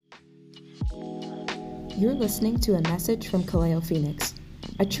You're listening to a message from Kaleo Phoenix,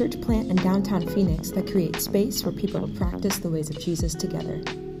 a church plant in downtown Phoenix that creates space for people to practice the ways of Jesus together.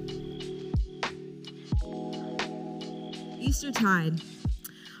 Eastertide.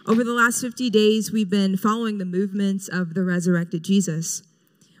 Over the last 50 days, we've been following the movements of the resurrected Jesus.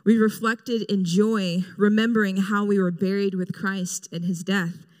 We reflected in joy, remembering how we were buried with Christ in his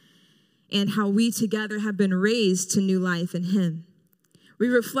death, and how we together have been raised to new life in him. We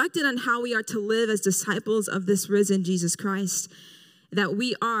reflected on how we are to live as disciples of this risen Jesus Christ, that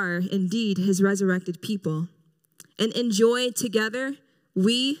we are indeed his resurrected people. And in joy together,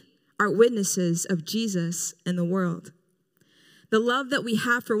 we are witnesses of Jesus in the world. The love that we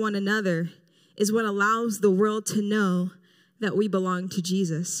have for one another is what allows the world to know that we belong to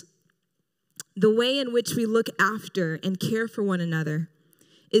Jesus. The way in which we look after and care for one another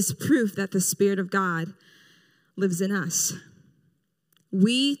is proof that the Spirit of God lives in us.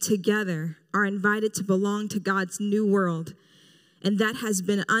 We together are invited to belong to God's new world, and that has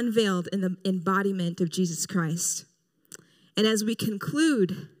been unveiled in the embodiment of Jesus Christ. And as we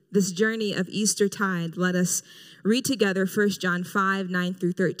conclude this journey of Eastertide, let us read together 1 John 5, 9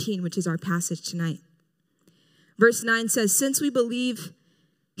 through 13, which is our passage tonight. Verse 9 says, "Since we believe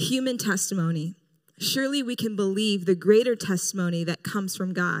human testimony, surely we can believe the greater testimony that comes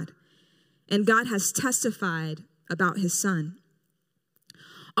from God. And God has testified about his Son.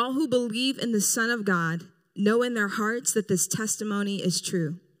 All who believe in the Son of God know in their hearts that this testimony is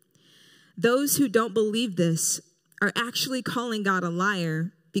true. Those who don't believe this are actually calling God a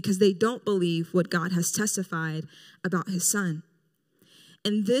liar because they don't believe what God has testified about his Son.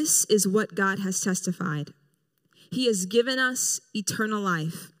 And this is what God has testified. He has given us eternal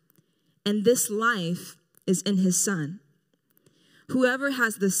life, and this life is in his Son. Whoever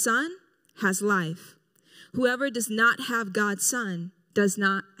has the Son has life. Whoever does not have God's Son does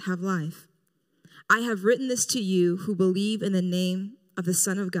not have life. I have written this to you who believe in the name of the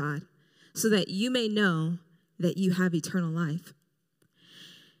Son of God, so that you may know that you have eternal life."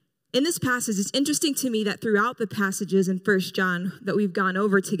 In this passage, it's interesting to me that throughout the passages in 1 John that we've gone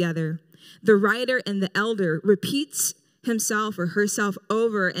over together, the writer and the elder repeats himself or herself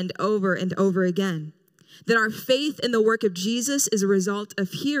over and over and over again. That our faith in the work of Jesus is a result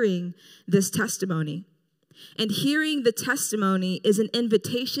of hearing this testimony. And hearing the testimony is an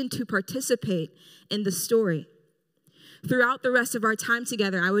invitation to participate in the story. Throughout the rest of our time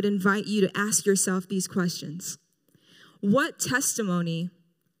together, I would invite you to ask yourself these questions. What testimony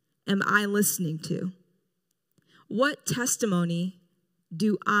am I listening to? What testimony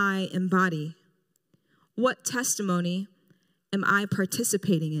do I embody? What testimony am I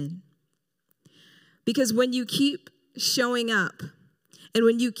participating in? Because when you keep showing up, and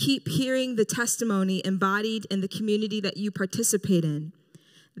when you keep hearing the testimony embodied in the community that you participate in,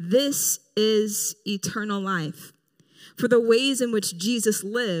 this is eternal life. For the ways in which Jesus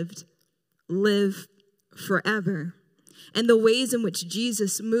lived, live forever. And the ways in which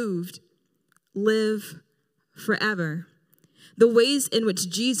Jesus moved, live forever. The ways in which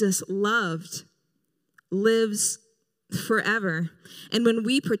Jesus loved, lives forever. And when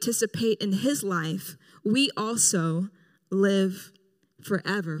we participate in his life, we also live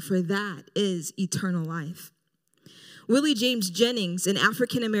forever, for that is eternal life. Willie James Jennings, an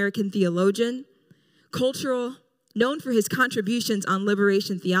African-American theologian, known for his contributions on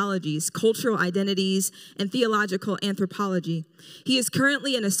liberation theologies, cultural identities, and theological anthropology. He is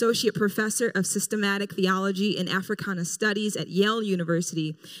currently an associate professor of systematic theology and Africana studies at Yale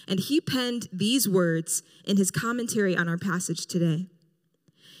University, and he penned these words in his commentary on our passage today.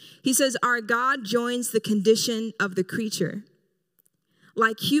 He says, "Our God joins the condition of the creature.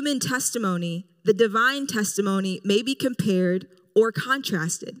 Like human testimony, the divine testimony may be compared or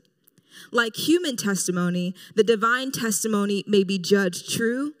contrasted. Like human testimony, the divine testimony may be judged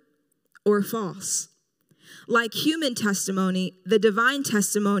true or false. Like human testimony, the divine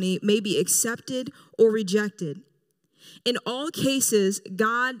testimony may be accepted or rejected. In all cases,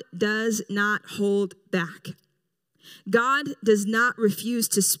 God does not hold back. God does not refuse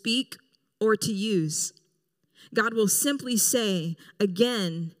to speak or to use. God will simply say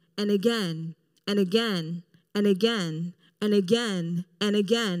again and again and again and again and again and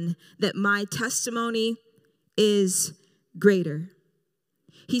again that my testimony is greater."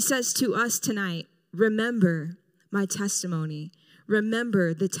 He says to us tonight, remember my testimony.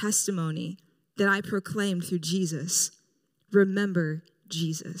 Remember the testimony that I proclaimed through Jesus. Remember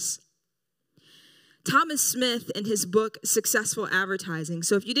Jesus. Thomas Smith, in his book, Successful Advertising.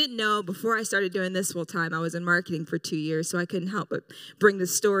 So if you didn't know, before I started doing this full time, I was in marketing for 2 years, so I couldn't help but bring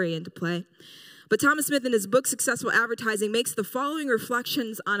this story into play. But Thomas Smith, in his book, Successful Advertising, makes the following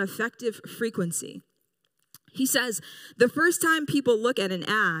reflections on effective frequency. He says, the first time people look at an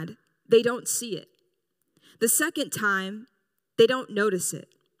ad, they don't see it. The second time, they don't notice it.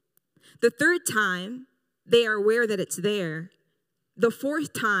 The third time, they are aware that it's there. The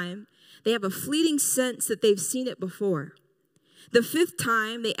fourth time, they have a fleeting sense that they've seen it before. The fifth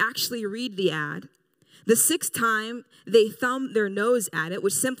time, they actually read the ad. The sixth time, they thumb their nose at it,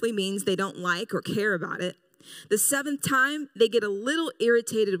 which simply means they don't like or care about it. The seventh time, they get a little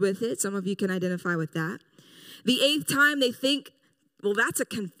irritated with it. Some of you can identify with that. The eighth time, they think, well, that's a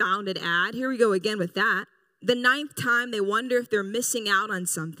confounded ad. Here we go again with that. The ninth time, they wonder if they're missing out on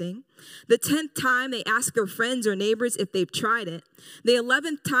something. The 10th time, they ask their friends or neighbors if they've tried it. The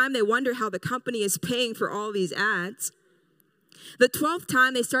 11th time, they wonder how the company is paying for all these ads. The 12th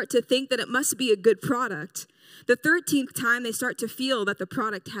time, they start to think that it must be a good product. The 13th time, they start to feel that the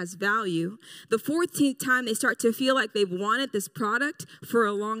product has value. The 14th time, they start to feel like they've wanted this product for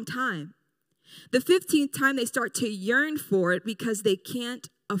a long time. The 15th time, they start to yearn for it because they can't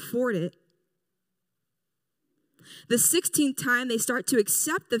afford it. The 16th time, they start to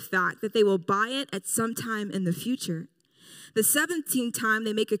accept the fact that they will buy it at some time in the future. The 17th time,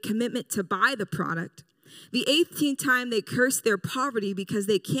 they make a commitment to buy the product. The 18th time, they curse their poverty because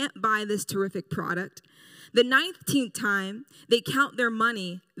they can't buy this terrific product. The 19th time, they count their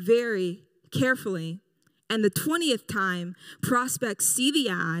money very carefully. And the 20th time, prospects see the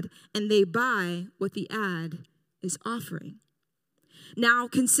ad and they buy what the ad is offering. Now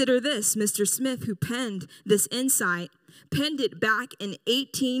consider this, Mr. Smith, who penned this insight, penned it back in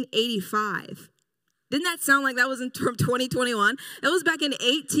 1885. Didn't that sound like that was from 2021? It was back in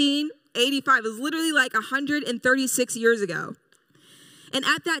 1885. It was literally like 136 years ago. And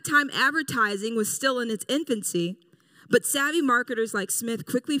at that time, advertising was still in its infancy, but savvy marketers like Smith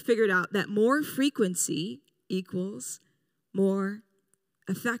quickly figured out that more frequency equals more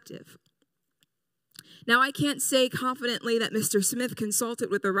effective. Now, I can't say confidently that Mr. Smith consulted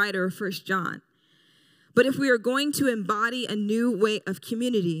with the writer of 1 John. But if we are going to embody a new way of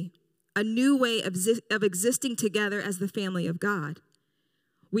community, a new way of existing together as the family of God,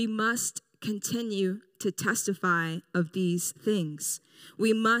 we must continue to testify of these things.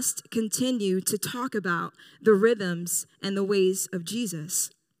 We must continue to talk about the rhythms and the ways of Jesus.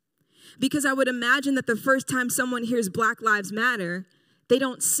 Because I would imagine that the first time someone hears Black Lives Matter, they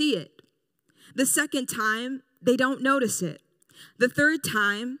don't see it. The second time, they don't notice it. The third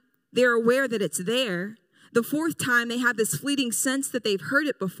time, they're aware that it's there. The fourth time, they have this fleeting sense that they've heard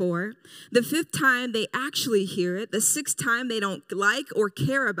it before. The fifth time, they actually hear it. The sixth time, they don't like or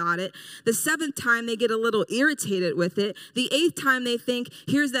care about it. The seventh time, they get a little irritated with it. The eighth time, they think,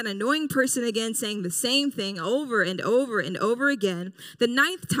 here's that annoying person again saying the same thing over and over and over again. The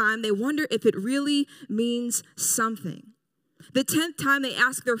ninth time, they wonder if it really means something. The 10th time, they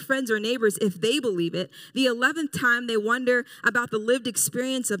ask their friends or neighbors if they believe it. The 11th time, they wonder about the lived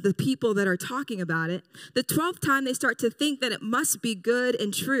experience of the people that are talking about it. The 12th time, they start to think that it must be good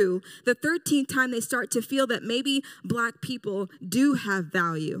and true. The 13th time, they start to feel that maybe Black people do have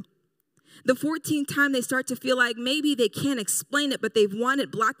value. The 14th time, they start to feel like maybe they can't explain it, but they've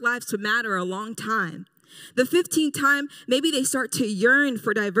wanted Black lives to matter a long time. The 15th time, maybe they start to yearn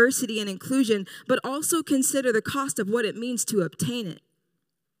for diversity and inclusion, but also consider the cost of what it means to obtain it.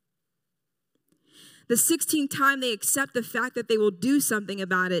 The 16th time, they accept the fact that they will do something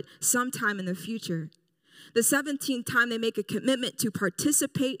about it sometime in the future. The 17th time, they make a commitment to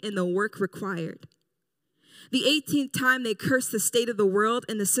participate in the work required. The 18th time, they curse the state of the world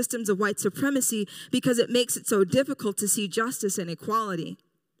and the systems of white supremacy because it makes it so difficult to see justice and equality.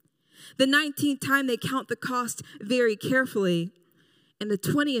 The 19th time, they count the cost very carefully. And the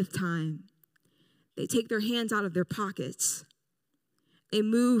 20th time, they take their hands out of their pockets. They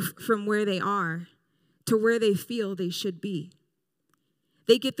move from where they are to where they feel they should be.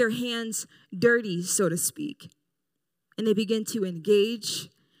 They get their hands dirty, so to speak. And they begin to engage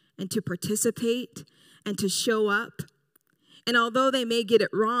and to participate and to show up. And although they may get it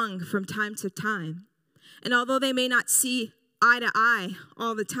wrong from time to time, and although they may not see eye to eye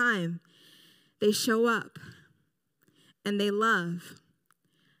all the time, they show up and they love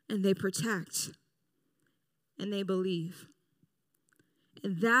and they protect and they believe.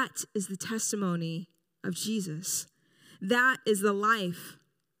 And that is the testimony of Jesus. That is the life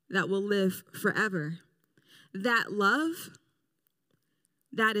that will live forever. That love,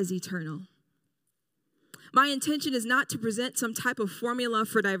 that is eternal. My intention is not to present some type of formula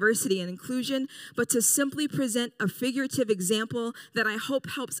for diversity and inclusion, but to simply present a figurative example that I hope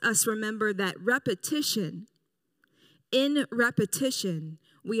helps us remember that in repetition,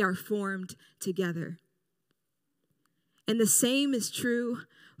 we are formed together. And the same is true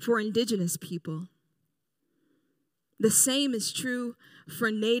for Indigenous people. The same is true for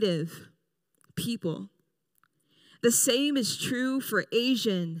Native people. The same is true for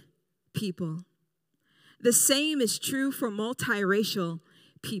Asian people. The same is true for multiracial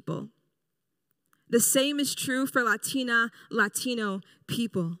people. The same is true for Latino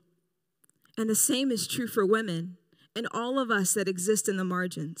people. And the same is true for women and all of us that exist in the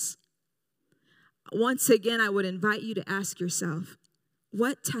margins. Once again, I would invite you to ask yourself,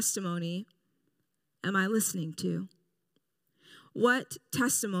 what testimony am I listening to? What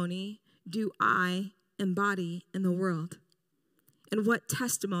testimony do I embody in the world? And what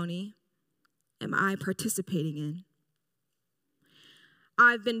testimony am I participating in?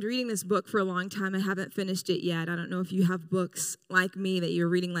 I've been reading this book for a long time. I haven't finished it yet. I don't know if you have books like me that you're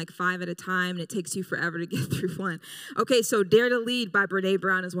reading like 5 at a time and it takes you forever to get through one. Okay, so Dare to Lead by Brene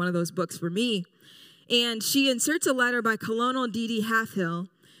Brown is one of those books for me. And she inserts a letter by Colonel D.D. Halfhill,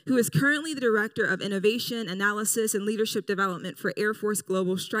 who is currently the Director of Innovation, Analysis, and Leadership Development for Air Force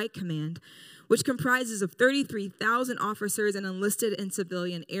Global Strike Command, which comprises of 33,000 officers and enlisted and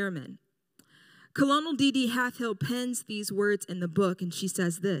civilian airmen. Colonel D.D. Halfhill pens these words in the book, and she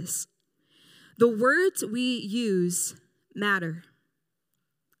says this: "The words we use matter,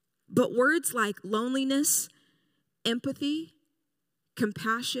 but words like loneliness, empathy,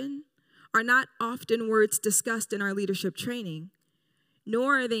 compassion are not often words discussed in our leadership training,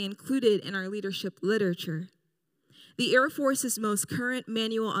 nor are they included in our leadership literature. The Air Force's most current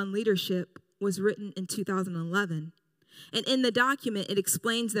manual on leadership was written in 2011. And in the document, it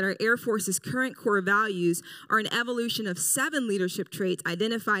explains that our Air Force's current core values are an evolution of 7 leadership traits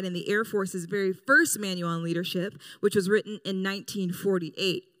identified in the Air Force's very first manual on leadership, which was written in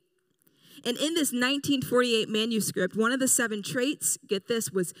 1948. And in this 1948 manuscript, one of the 7 traits, get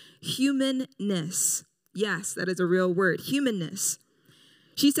this, was humanness. Yes, that is a real word, humanness.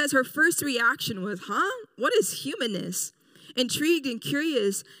 She says her first reaction was, what is humanness? Intrigued and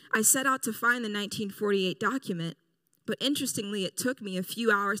curious, I set out to find the 1948 document. But interestingly, it took me a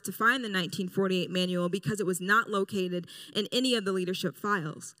few hours to find the 1948 manual because it was not located in any of the leadership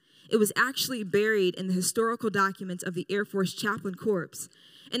files. It was actually buried in the historical documents of the Air Force Chaplain Corps.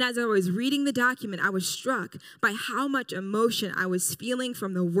 And as I was reading the document, I was struck by how much emotion I was feeling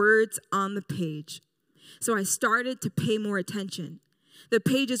from the words on the page. So I started to pay more attention. The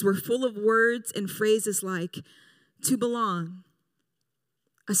pages were full of words and phrases like, to belong,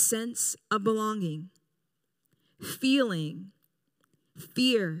 a sense of belonging, feeling,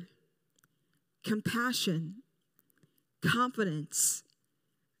 fear, compassion, confidence,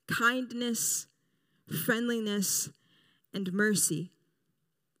 kindness, friendliness, and mercy.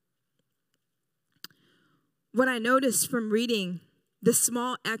 What I noticed from reading this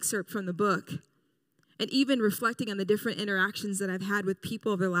small excerpt from the book, and even reflecting on the different interactions that I've had with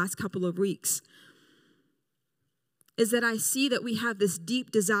people over the last couple of weeks, is that I see that we have this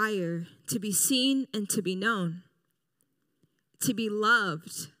deep desire to be seen and to be known, to be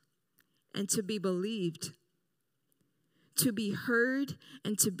loved and to be believed, to be heard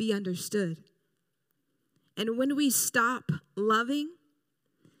and to be understood. And when we stop loving,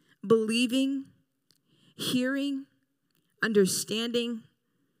 believing, hearing, understanding,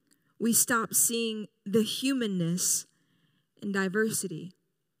 we stop seeing the humanness in diversity.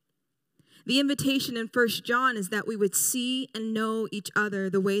 The invitation in 1 John is that we would see and know each other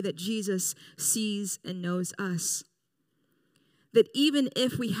the way that Jesus sees and knows us. That even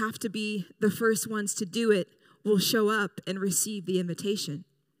if we have to be the first ones to do it, we'll show up and receive the invitation.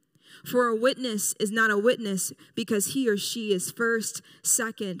 For a witness is not a witness because he or she is first,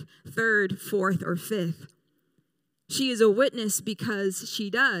 second, third, fourth, or fifth. She is a witness because she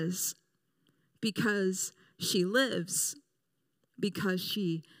does, because she lives, because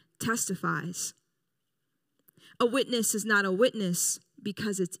she testifies. A witness is not a witness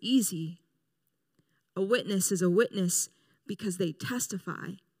because it's easy. A witness is a witness because they testify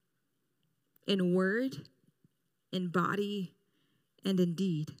in word, in body, and in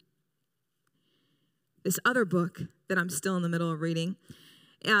deed. This other book that I'm still in the middle of reading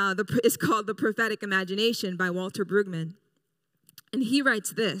is called The Prophetic Imagination by Walter Brueggemann. And he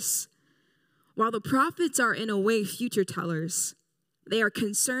writes this: while the prophets are in a way future tellers, they are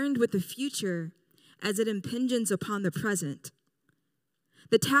concerned with the future as it impinges upon the present.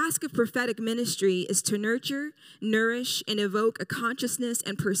 The task of prophetic ministry is to nurture, nourish, and evoke a consciousness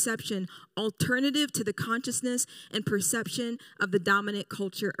and perception alternative to the consciousness and perception of the dominant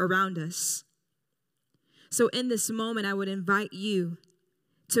culture around us. So in this moment, I would invite you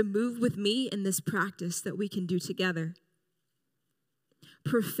to move with me in this practice that we can do together.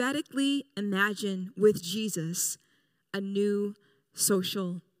 Prophetically imagine with Jesus a new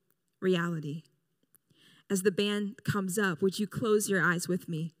social reality. as the band comes up, would you close your eyes with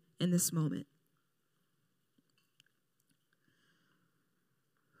me in this moment?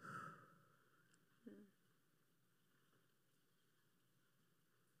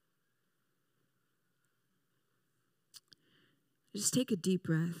 Just take a deep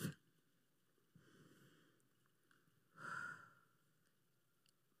breath.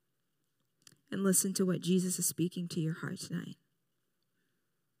 And listen to what Jesus is speaking to your heart tonight.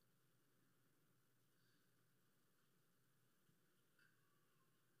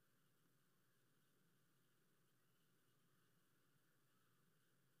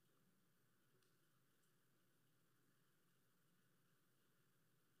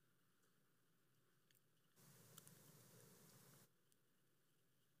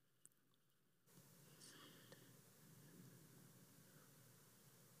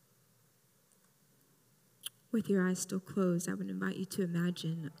 With your eyes still closed, I would invite you to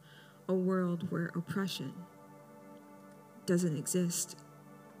imagine a world where oppression doesn't exist.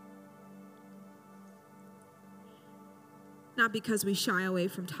 Not because we shy away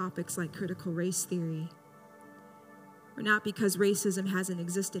from topics like critical race theory, or not because racism hasn't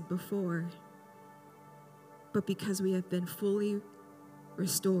existed before, but because we have been fully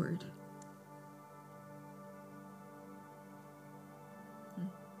restored.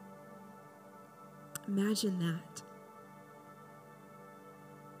 Imagine that.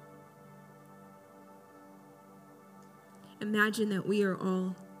 Imagine that we are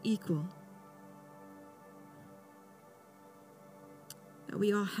all equal. That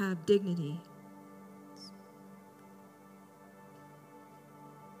we all have dignity.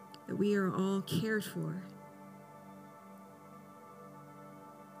 That we are all cared for.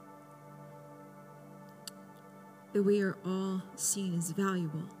 That we are all seen as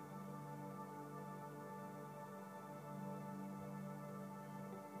valuable.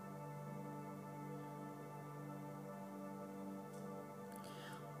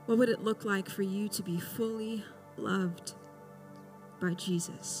 What would it look like for you to be fully loved by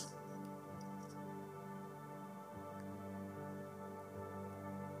Jesus?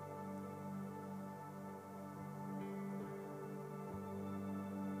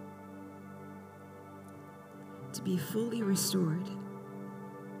 To be fully restored.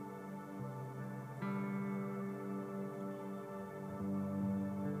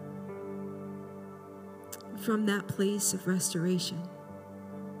 From that place of restoration.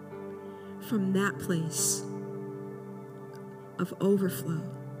 From that place of overflow,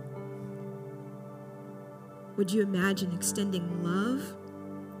 would you imagine extending love,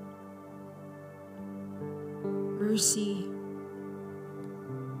 mercy,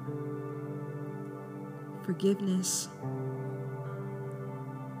 forgiveness,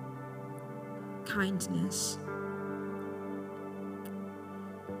 kindness,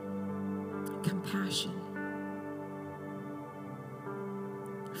 compassion,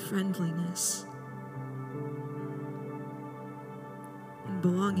 friendliness, and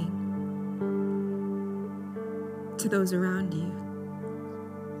belonging to those around you.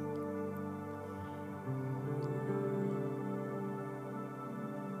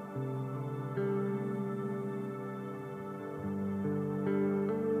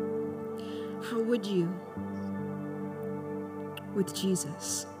 How would you, with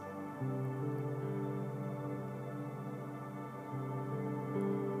Jesus,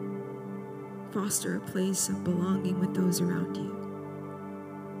 foster a place of belonging with those around you?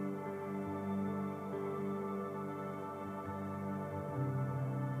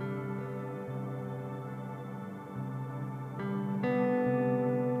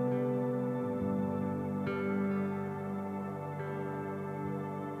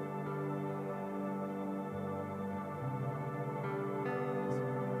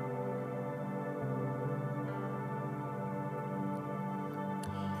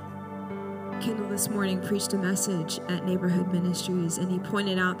 Kendall this morning preached a message at Neighborhood Ministries, and he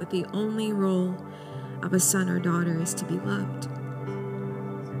pointed out that the only role of a son or daughter is to be loved.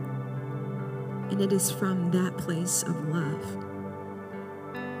 And it is from that place of love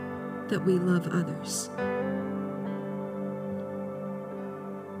that we love others.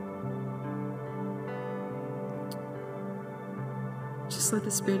 Just let the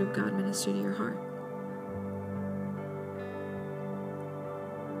Spirit of God minister to your heart.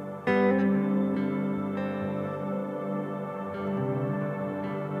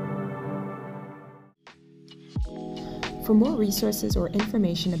 For more resources or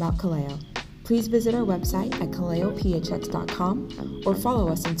information about Kaleo, please visit our website at kaleophx.com or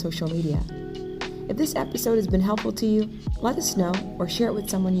follow us on social media. If this episode has been helpful to you, let us know or share it with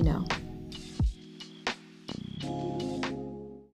someone you know.